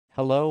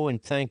Hello and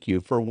thank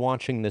you for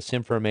watching this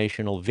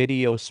informational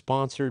video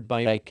sponsored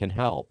by I Can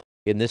Help.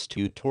 In this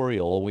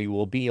tutorial we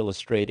will be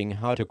illustrating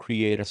how to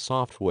create a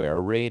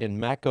software RAID in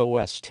Mac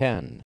OS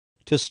X.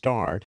 To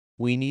start,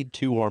 we need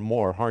 2 or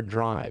more hard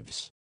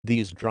drives.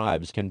 These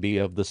drives can be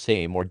of the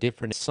same or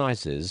different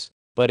sizes,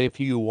 but if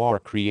you are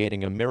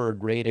creating a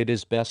mirrored RAID it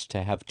is best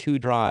to have 2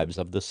 drives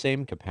of the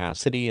same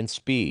capacity and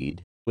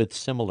speed, with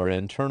similar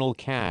internal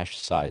cache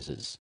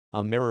sizes.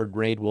 A mirrored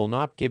RAID will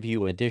not give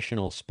you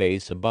additional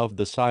space above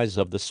the size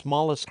of the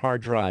smallest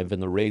hard drive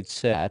in the RAID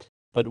set,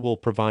 but will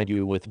provide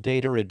you with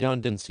data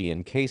redundancy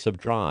in case of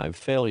drive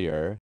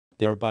failure,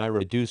 thereby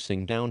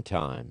reducing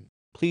downtime.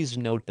 Please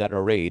note that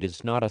a RAID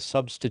is not a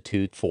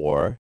substitute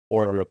for,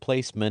 or a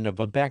replacement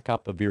of a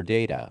backup of your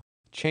data.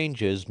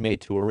 Changes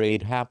made to a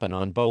RAID happen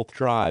on both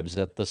drives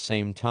at the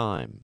same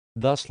time.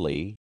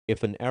 Thusly,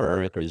 if an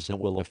error occurs, it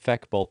will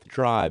affect both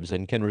drives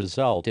and can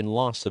result in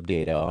loss of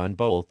data on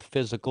both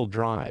physical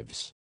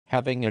drives.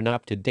 Having an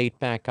up-to-date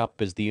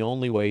backup is the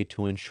only way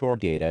to ensure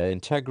data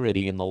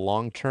integrity in the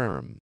long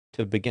term.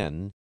 To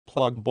begin,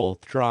 plug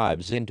both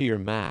drives into your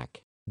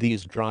Mac.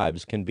 These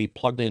drives can be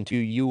plugged into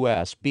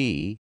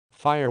USB,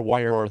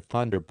 FireWire or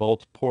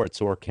Thunderbolt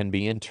ports, or can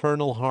be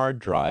internal hard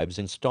drives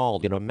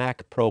installed in a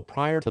Mac Pro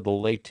prior to the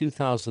late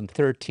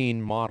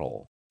 2013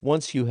 model.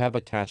 Once you have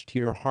attached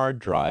your hard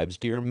drives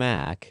to your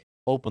Mac,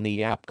 open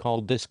the app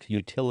called Disk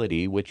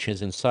Utility, which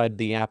is inside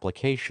the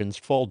Applications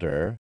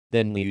folder,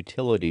 then the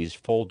Utilities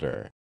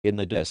folder. In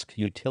the Disk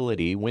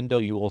Utility window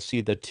you will see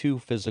the 2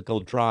 physical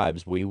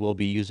drives we will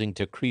be using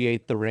to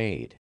create the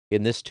RAID.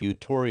 In this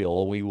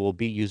tutorial we will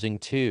be using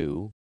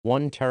 2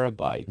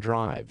 1TB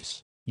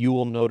drives. You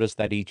will notice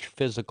that each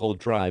physical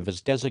drive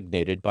is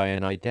designated by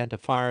an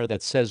identifier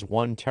that says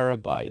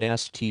 1TB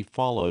ST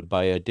followed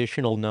by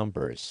additional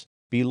numbers.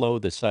 Below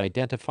this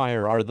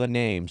identifier are the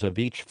names of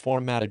each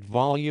formatted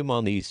volume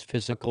on these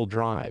physical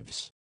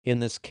drives.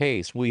 In this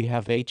case we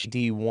have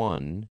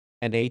HD1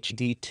 and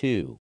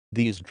HD2.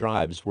 These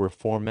drives were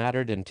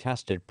formatted and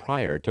tested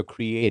prior to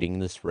creating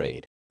this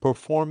RAID.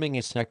 Performing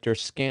a sector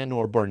scan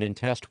or burn-in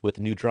test with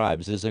new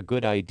drives is a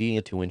good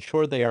idea to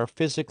ensure they are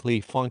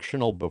physically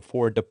functional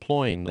before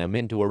deploying them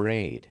into a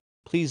RAID.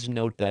 Please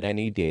note that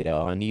any data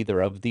on either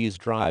of these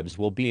drives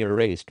will be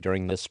erased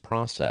during this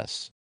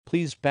process.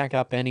 Please back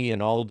up any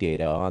and all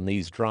data on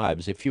these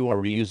drives if you are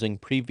reusing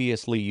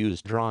previously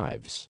used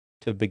drives.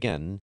 To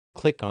begin,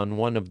 click on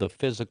one of the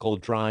physical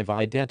drive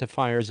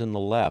identifiers in the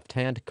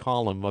left-hand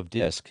column of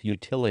Disk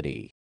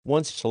Utility.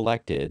 Once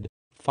selected,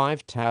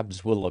 5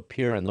 tabs will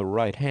appear in the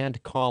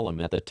right-hand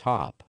column at the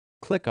top.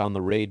 Click on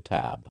the RAID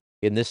tab.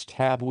 In this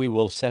tab we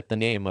will set the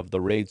name of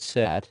the RAID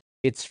set,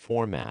 its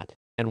format,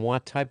 and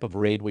what type of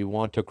RAID we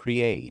want to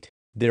create.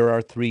 There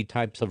are 3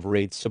 types of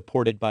RAID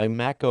supported by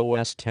Mac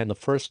OS X. The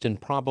first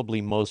and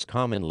probably most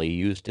commonly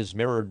used is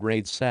mirrored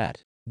RAID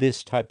set.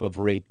 This type of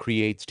RAID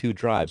creates 2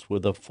 drives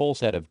with a full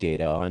set of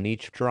data on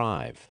each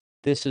drive.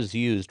 This is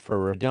used for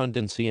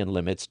redundancy and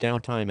limits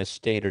downtime as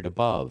stated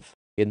above.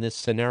 In this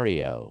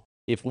scenario,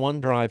 if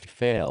one drive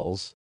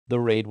fails, the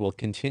RAID will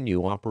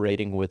continue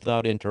operating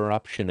without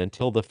interruption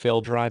until the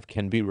failed drive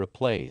can be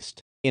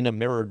replaced. In a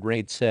mirrored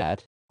RAID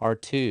set,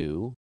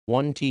 R2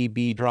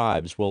 1TB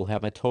drives will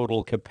have a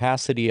total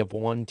capacity of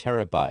 1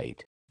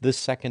 terabyte. The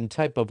second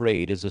type of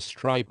RAID is a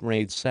striped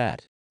RAID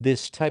set.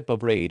 This type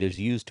of RAID is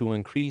used to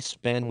increase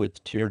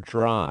bandwidth to your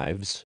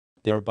drives,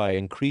 thereby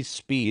increase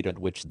speed at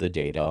which the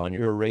data on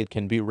your RAID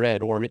can be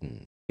read or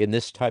written. In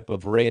this type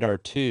of RAID,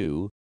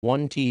 R2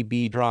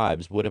 1TB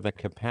drives would have a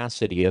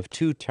capacity of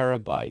 2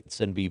 terabytes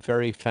and be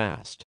very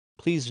fast.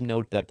 Please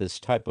note that this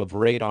type of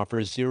RAID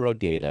offers zero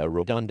data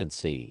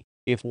redundancy.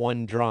 If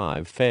one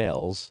drive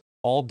fails,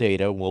 all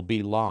data will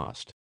be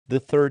lost. The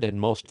third and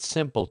most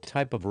simple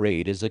type of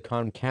RAID is a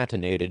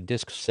concatenated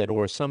disk set,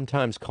 or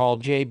sometimes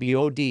called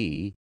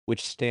JBOD,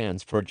 which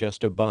stands for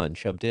just a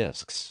bunch of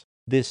disks.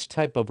 This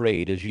type of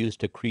RAID is used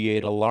to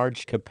create a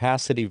large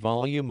capacity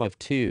volume of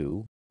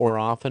 2, or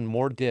often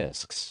more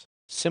disks.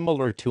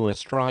 Similar to a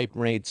striped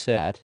RAID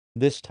set,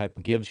 this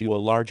type gives you a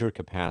larger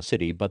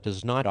capacity but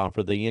does not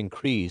offer the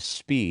increased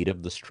speed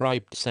of the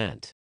striped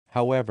set.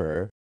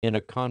 However, in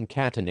a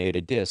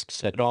concatenated disk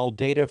set, all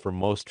data for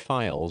most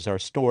files are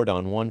stored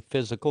on one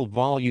physical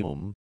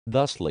volume.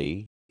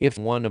 Thusly, if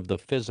one of the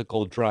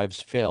physical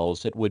drives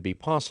fails, it would be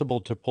possible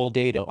to pull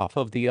data off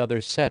of the other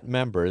set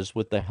members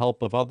with the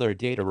help of other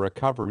data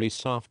recovery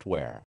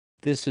software.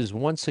 This is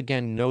once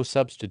again no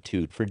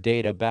substitute for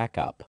data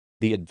backup.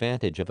 The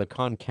advantage of a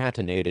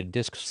concatenated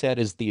disk set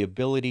is the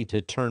ability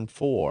to turn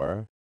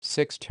 4,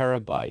 6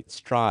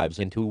 terabytes drives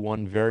into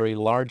one very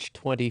large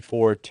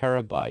 24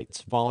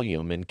 terabytes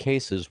volume in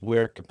cases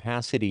where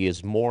capacity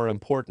is more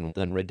important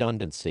than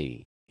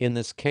redundancy. In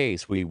this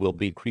case we will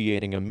be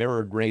creating a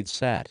mirrored RAID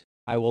set.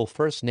 I will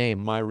first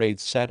name my RAID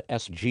set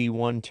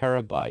SG1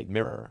 terabyte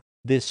mirror.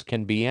 This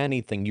can be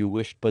anything you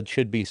wish but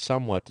should be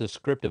somewhat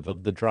descriptive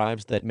of the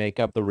drives that make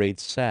up the RAID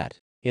set.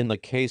 In the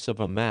case of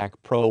a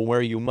Mac Pro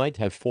where you might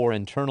have 4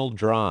 internal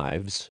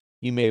drives,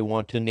 you may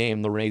want to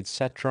name the RAID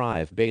set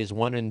drive bays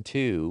 1 and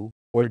 2,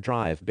 or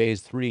drive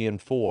bays 3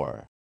 and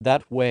 4.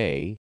 That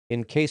way,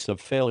 in case of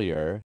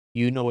failure,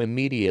 you know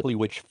immediately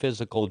which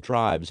physical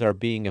drives are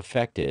being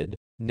affected.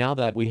 Now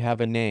that we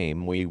have a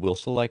name, we will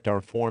select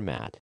our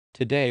format.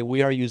 Today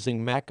we are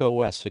using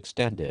macOS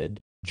Extended,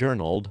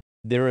 journaled.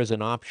 There is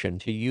an option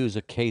to use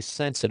a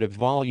case-sensitive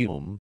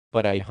volume,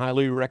 but I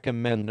highly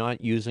recommend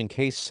not using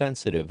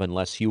case-sensitive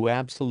unless you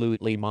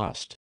absolutely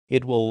must.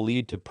 It will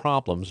lead to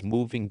problems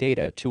moving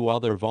data to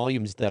other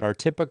volumes that are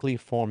typically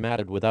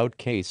formatted without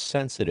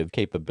case-sensitive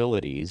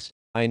capabilities.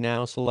 I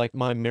now select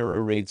my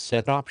mirror RAID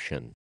set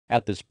option.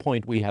 At this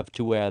point we have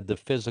to add the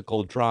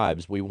physical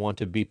drives we want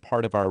to be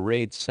part of our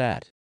RAID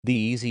set. The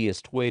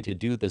easiest way to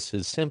do this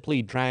is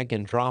simply drag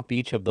and drop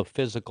each of the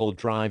physical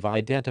drive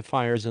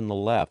identifiers in the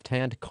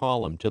left-hand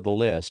column to the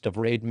list of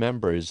RAID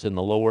members in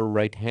the lower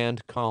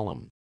right-hand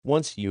column.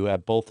 Once you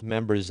have both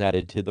members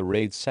added to the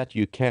RAID set,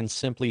 you can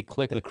simply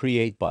click the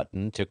Create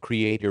button to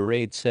create your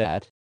RAID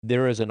set.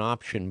 There is an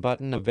Option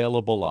button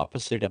available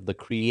opposite of the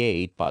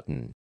Create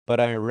button,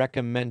 but I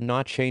recommend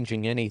not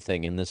changing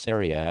anything in this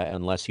area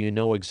unless you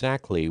know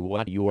exactly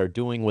what you are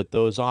doing with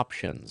those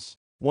options.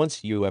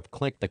 Once you have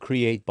clicked the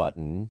Create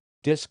button,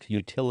 Disk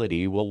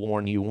Utility will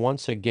warn you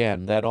once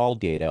again that all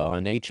data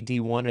on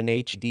HD1 and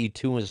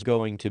HD2 is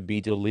going to be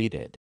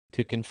deleted.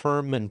 To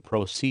confirm and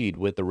proceed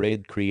with the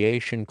RAID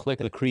creation, click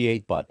the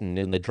Create button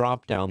in the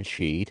drop-down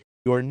sheet.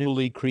 Your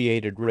newly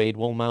created RAID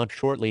will mount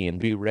shortly and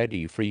be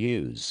ready for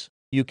use.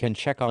 You can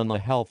check on the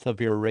health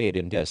of your RAID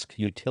in Disk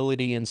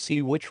Utility and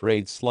see which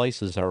RAID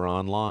slices are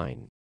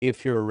online.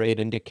 If your RAID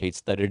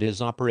indicates that it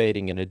is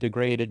operating in a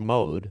degraded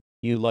mode,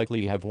 you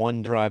likely have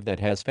one drive that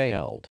has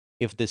failed.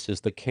 If this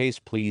is the case,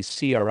 please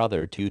see our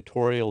other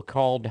tutorial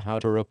called How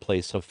to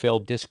Replace a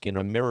Failed Disk in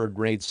a Mirrored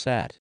RAID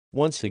Set.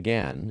 Once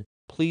again,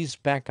 please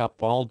back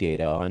up all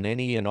data on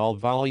any and all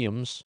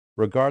volumes,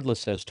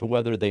 regardless as to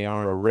whether they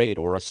are a RAID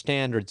or a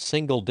standard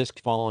single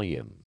disk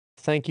volume.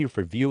 Thank you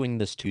for viewing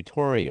this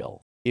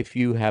tutorial. If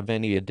you have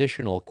any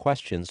additional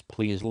questions,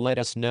 please let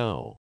us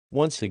know.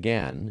 Once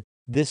again,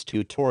 this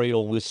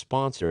tutorial was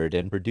sponsored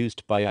and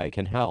produced by I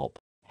Can Help.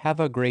 Have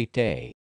a great day.